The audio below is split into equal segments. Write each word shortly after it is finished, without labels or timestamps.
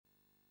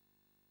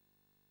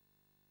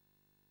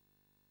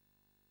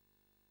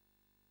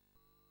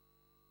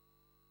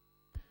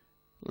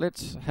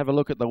Let's have a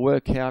look at the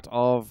workout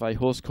of a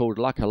horse called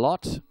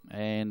Luck-A-Lot,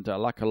 and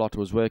Luck-A-Lot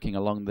was working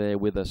along there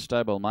with a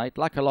stablemate.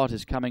 Luck-A-Lot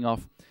is coming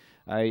off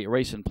a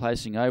recent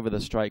placing over the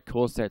straight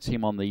course. That's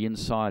him on the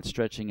inside,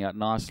 stretching out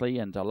nicely,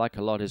 and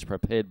Luck-A-Lot is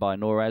prepared by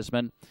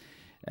Norazman,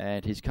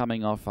 and he's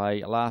coming off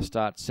a last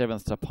start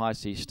 7th to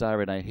Pisces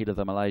Star in a heat of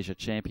the Malaysia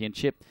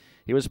Championship.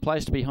 He was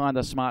placed behind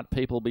the Smart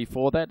People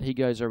before that. He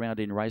goes around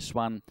in race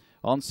 1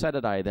 on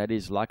Saturday. That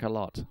is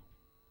Luck-A-Lot.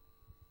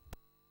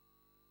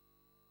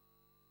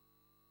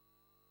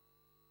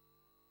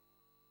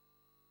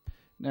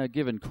 Now,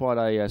 given quite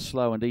a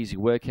slow and easy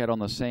workout on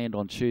the sand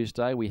on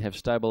Tuesday, we have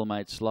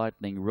stablemates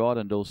Lightning Rod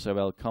and also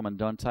El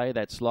Comandante.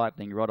 That's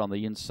Lightning Rod on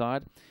the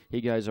inside.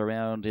 He goes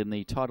around in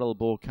the Tidal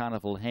Bore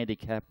Carnival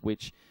Handicap,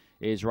 which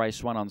is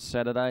race 1 on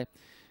Saturday.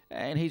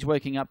 And he's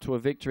working up to a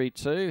victory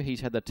too.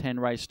 He's had the 10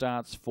 race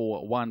starts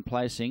for 1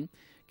 placing,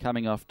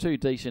 coming off 2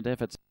 decent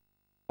efforts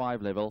at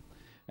 5 level,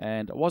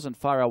 and wasn't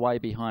far away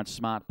behind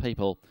Smart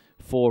People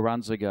 4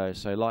 runs ago.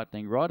 So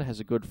Lightning Rod has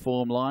a good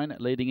form line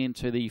leading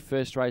into the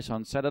first race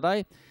on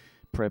Saturday,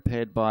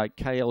 prepared by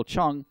KL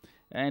Chong,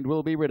 and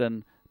will be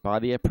ridden by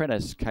the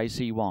apprentice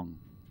Casey Wong.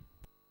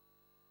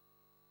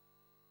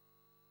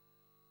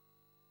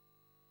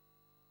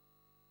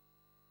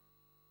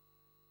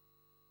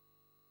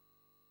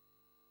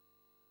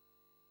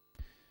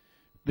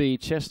 The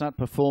chestnut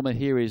performer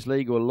here is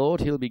Legal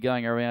Lord. He'll be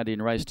going around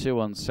in race 2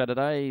 on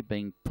Saturday,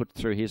 being put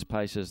through his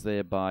paces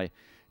there by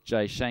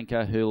Jay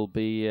Shankar, who'll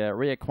be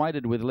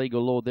reacquainted with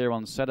Legal Lord there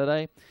on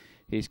Saturday.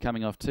 He's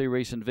coming off 2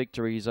 recent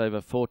victories over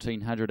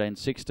 1400 and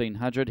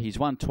 1600. He's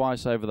won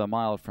twice over the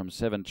mile from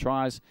 7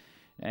 tries,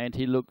 and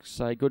he looks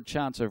a good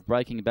chance of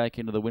breaking back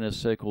into the winner's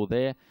circle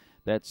there.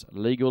 That's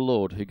Legal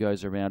Lord, who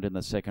goes around in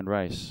the second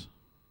race.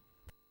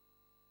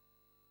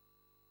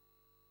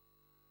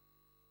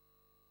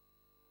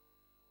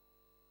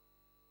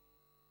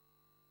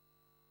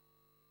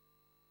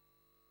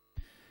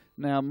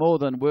 Now, More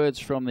Than Words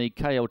from the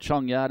KL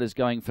Chong yard is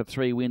going for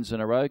 3 wins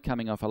in a row,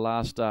 coming off a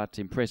last start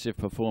impressive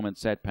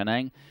performance at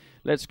Penang.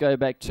 Let's go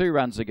back 2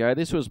 runs ago.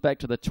 This was back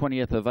to the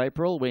 20th of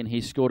April when he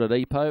scored at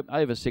Ipoh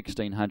over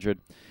 1600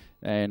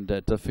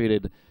 and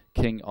defeated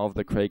King of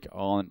the Creek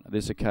on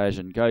this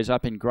occasion. Goes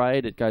up in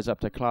grade. It goes up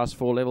to Class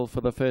 4 level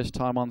for the first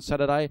time on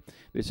Saturday.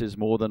 This is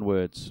More Than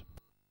Words.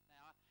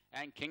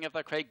 And King of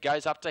the Creek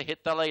goes up to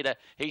hit the leader.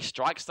 He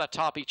strikes the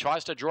top. He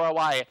tries to draw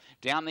away.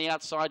 Down the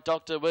outside,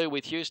 Dr. Wu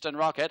with Houston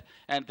Rocket.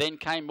 And then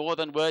came More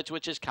Than Words,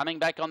 which is coming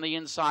back on the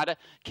inside.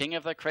 King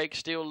of the Creek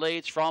still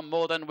leads from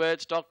More Than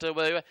Words, Dr.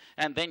 Wu.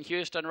 And then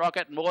Houston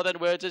Rocket. More Than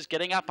Words is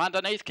getting up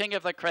underneath King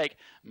of the Creek.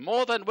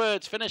 More Than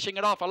Words finishing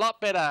it off a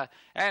lot better.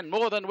 And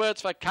More Than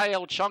Words for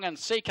KL Chong and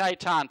CK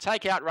Tan.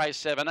 Take out race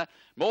 7.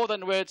 More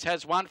Than Words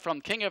has won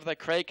from King of the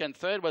Creek. And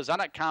third was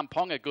Anak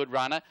Kampong, a good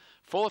runner.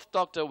 Fourth,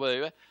 Dr.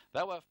 Wu.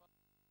 They were...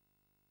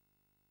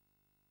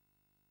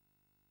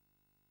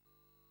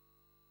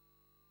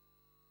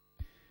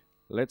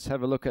 Let's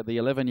have a look at the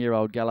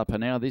 11-year-old galloper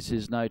now. This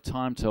is No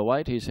Time to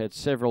Wait. He's had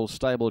several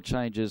stable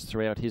changes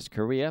throughout his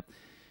career,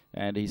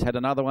 and he's had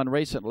another one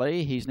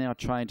recently. He's now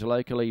trained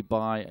locally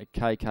by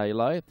KK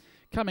Lowe,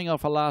 coming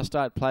off a last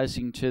start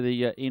placing to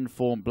the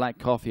Inform Black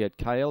Coffee at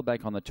KL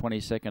back on the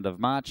 22nd of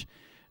March.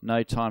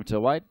 No Time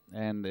to Wait,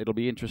 and it'll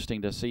be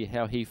interesting to see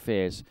how he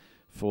fares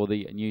for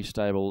the new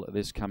stable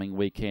this coming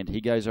weekend. He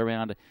goes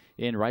around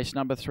in race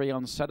number 3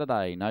 on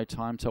Saturday. No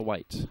Time to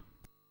Wait.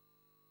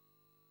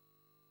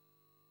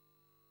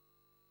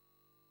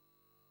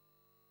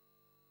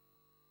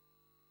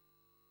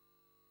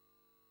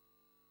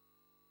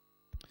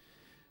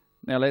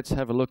 Now let's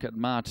have a look at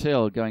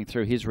Martel going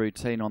through his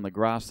routine on the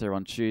grass there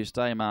on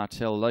Tuesday.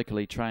 Martel,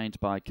 locally trained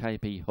by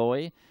KP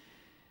Hoy,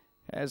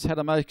 has had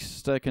a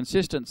most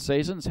consistent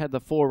seasons, had the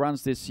 4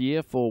 runs this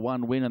year for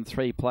 1 win and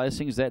 3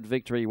 placings. That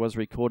victory was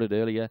recorded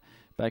earlier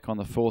back on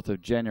the 4th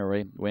of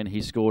January when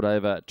he scored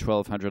over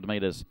 1200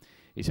 metres.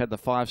 He's had the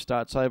 5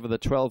 starts over the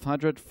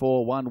 1200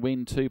 for 1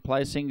 win, 2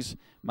 placings.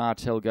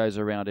 Martel goes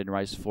around in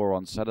race 4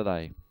 on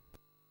Saturday.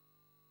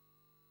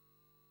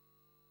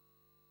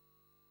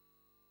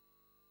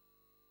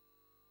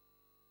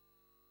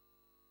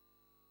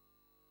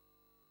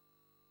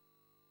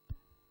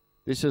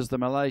 This is the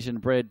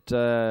Malaysian-bred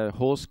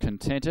horse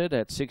Contented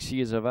at 6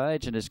 years of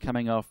age and is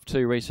coming off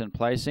 2 recent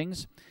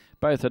placings,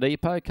 both at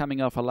Ipoh,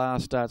 coming off a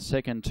last start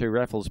second to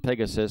Raffles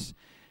Pegasus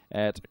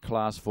at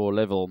Class 4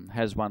 level.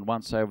 Has won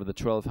once over the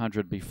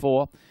 1200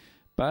 before,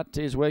 but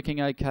is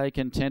working okay.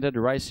 Contented,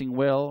 racing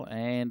well,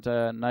 and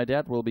no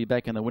doubt will be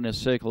back in the winner's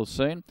circle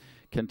soon.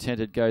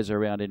 Contented goes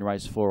around in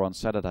race 4 on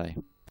Saturday.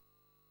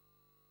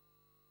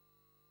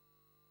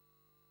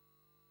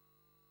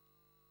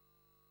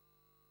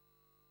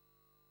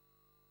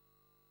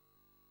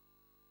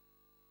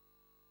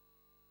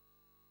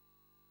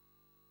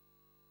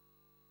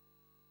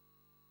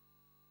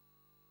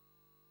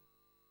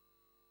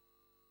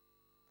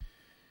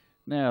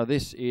 Now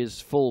this is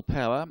Full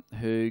Power,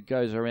 who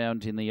goes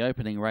around in the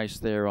opening race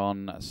there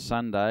on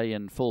Sunday,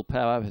 and Full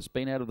Power has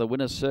been out of the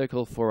winner's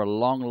circle for a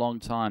long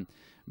time.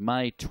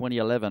 May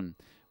 2011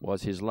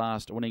 was his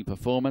last winning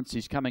performance.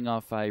 He's coming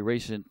off a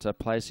recent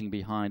placing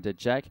behind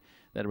Jack.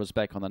 That was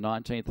back on the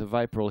 19th of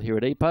April here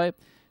at Ipoh.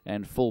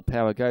 And Full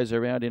Power goes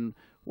around in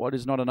what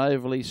is not an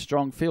overly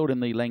strong field in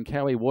the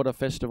Langkawi Water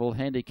Festival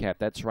Handicap.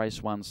 That's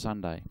race 1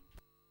 Sunday.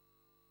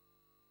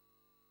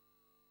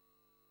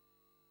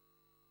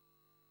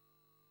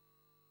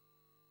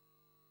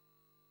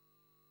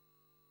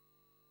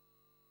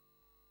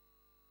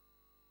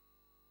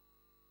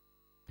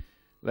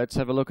 Let's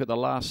have a look at the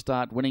last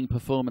start winning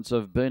performance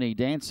of Bernie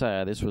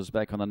Dancer. This was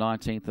back on the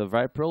 19th of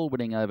April,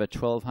 winning over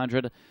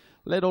 1200.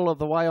 Led all of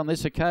the way on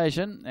this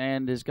occasion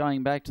and is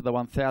going back to the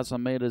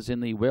 1,000 metres in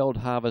the World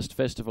Harvest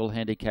Festival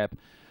Handicap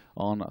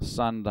on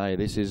Sunday.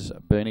 This is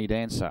Bernie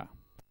Dancer.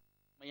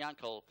 My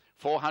uncle,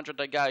 400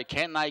 to go.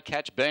 Can they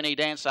catch Bernie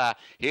Dancer?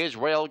 Here's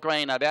Royal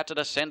Green about to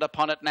descend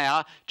upon it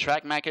now.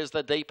 Track Mac is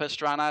the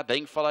deepest runner,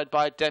 being followed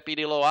by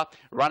Deputy Law.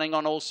 Running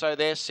on also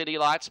their City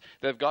Lights.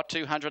 They've got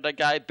 200 to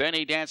go.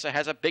 Bernie Dancer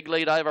has a big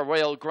lead over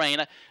Royal Green.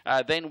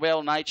 Then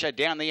Well Nature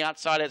down the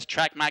outside. It's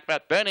Track Mac,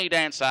 but Bernie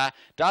Dancer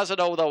does it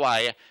all the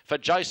way. For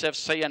Joseph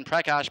C. and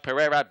Prakash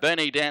Pereira,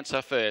 Bernie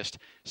Dancer first.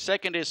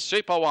 Second is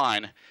Super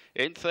Wine.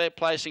 In third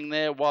placing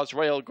there was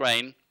Royal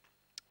Green.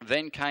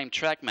 Then came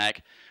Track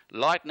Mac,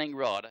 Lightning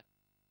Rod.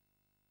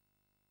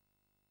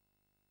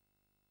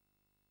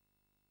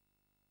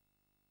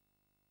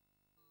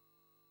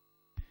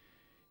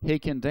 He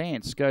Can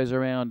Dance goes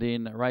around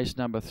in race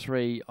number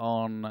 3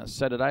 on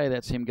Saturday.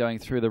 That's him going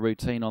through the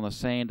routine on the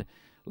sand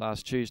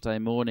last Tuesday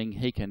morning.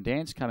 He Can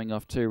Dance coming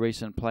off 2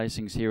 recent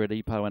placings here at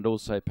Ipoh and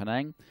also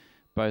Penang,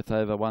 both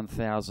over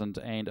 1,000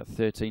 and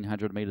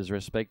 1,300 metres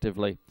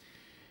respectively.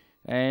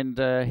 And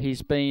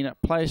he's been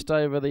placed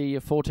over the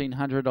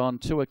 1,400 on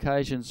 2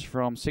 occasions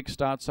from 6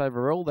 starts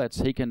overall.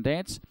 That's He Can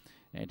Dance,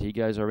 and he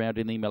goes around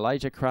in the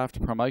Malaysia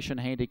Craft Promotion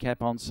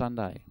Handicap on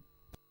Sunday.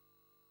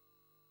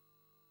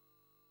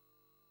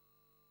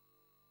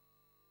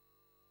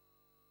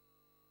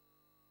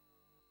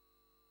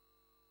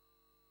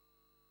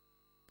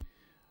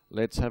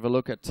 Let's have a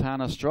look at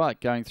Tana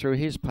Strike going through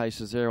his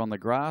paces there on the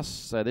grass.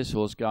 So this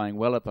horse going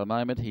well at the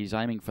moment. He's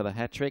aiming for the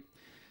hat-trick.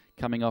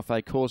 Coming off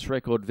a course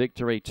record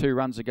victory 2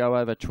 runs ago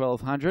over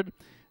 1,200.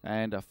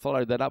 And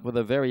followed that up with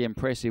a very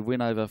impressive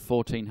win over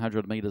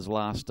 1,400 metres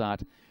last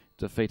start,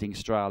 defeating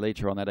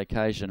Stralita on that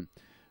occasion.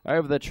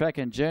 Over the track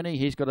and journey,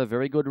 he's got a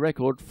very good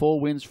record. 4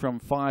 wins from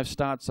 5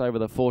 starts over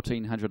the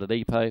 1,400 at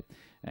Ipoh.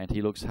 And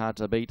he looks hard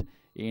to beat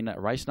in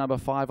race number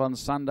 5 on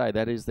Sunday.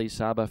 That is the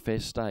Saba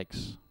Fest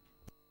Stakes.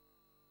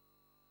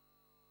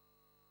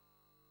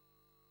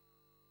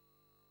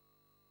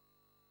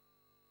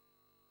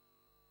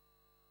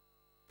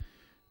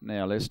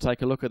 Now let's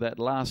take a look at that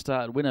last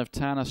start win of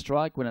Tana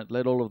Strike when it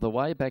led all of the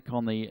way back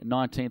on the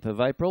 19th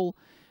of April.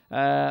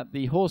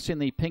 The horse in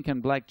the pink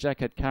and black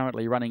jacket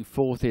currently running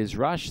 4th is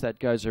Rush. That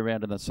goes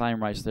around in the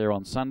same race there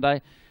on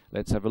Sunday.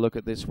 Let's have a look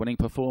at this winning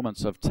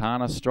performance of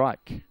Tana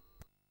Strike.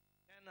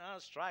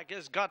 Strike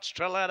has got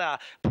Streletta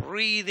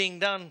breathing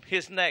down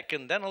his neck,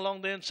 and then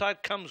along the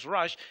inside comes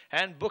Rush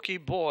and Bookie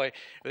Boy.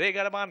 They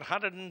got about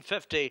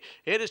 150.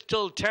 It is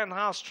still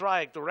 10-house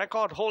Strike. The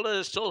record holder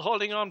is still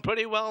holding on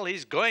pretty well.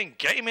 He's going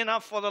game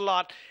enough for the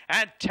lot.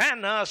 And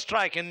 10-house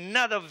Strike,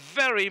 another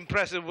very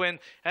impressive win,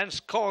 and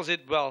scores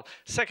it well.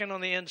 Second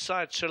on the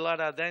inside,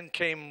 Streletta. Then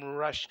came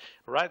Rush.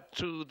 Right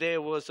through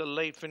there was a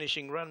late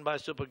finishing run by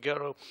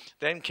Superguru.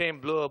 Then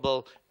came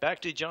Blueable.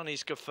 Back to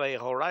Johnny's Cafe.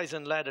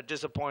 Horizon led a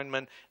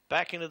disappointment.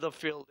 Back into the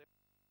field.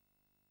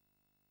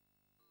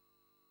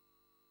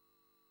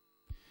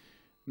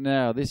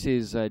 Now this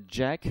is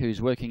Jack,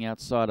 who's working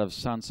outside of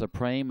Sun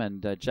Supreme,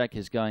 and Jack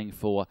is going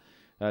for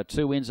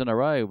 2 wins in a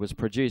row. Was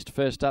produced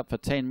first up for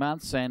 10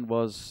 months and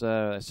was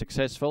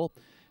successful,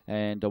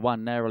 and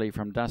won narrowly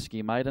from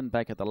Dusky Maiden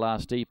back at the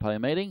last Ipoh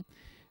meeting.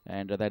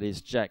 And that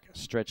is Jack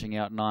stretching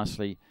out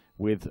nicely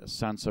with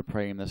Sun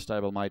Supreme, the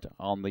stablemate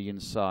on the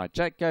inside.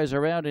 Jack goes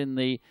around in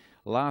the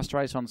last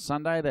race on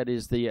Sunday. That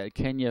is the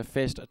Kenya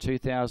Fest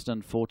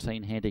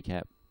 2014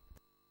 handicap.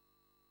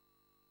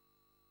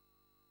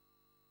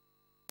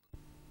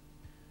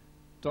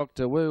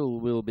 Dr. Wu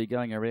will be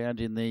going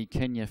around in the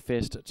Kenya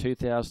Fest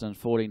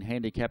 2014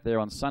 handicap there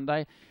on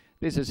Sunday.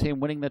 This is him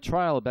winning the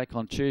trail back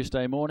on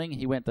Tuesday morning.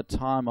 He went the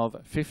time of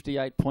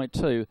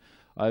 58.2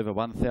 over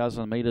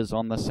 1,000 metres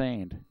on the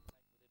sand.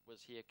 It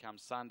was Here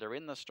Comes Thunder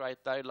in the straight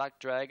though. Luck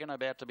Dragon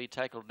about to be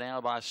tackled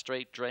now by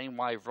Street Dream.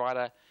 Wave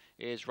Rider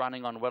is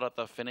running on well at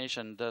the finish,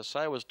 and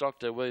so was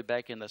Dr. Wu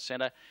back in the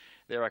centre.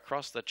 They're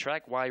across the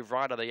track. Wave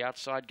Rider, the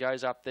outside,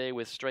 goes up there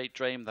with Street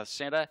Dream, the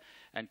centre,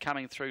 and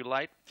coming through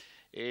late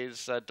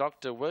is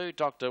Dr. Wu.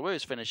 Dr.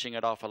 Wu's finishing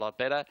it off a lot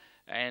better,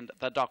 and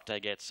the Doctor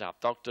gets up.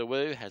 Dr.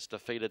 Wu has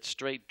defeated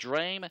Street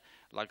Dream,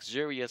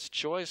 Luxurious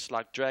Choice,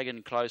 Luck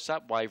Dragon close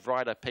up. Wave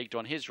Rider peaked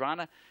on his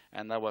run,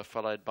 and they were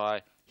followed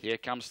by Here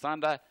Comes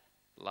Thunder,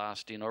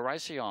 last in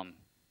Oracion.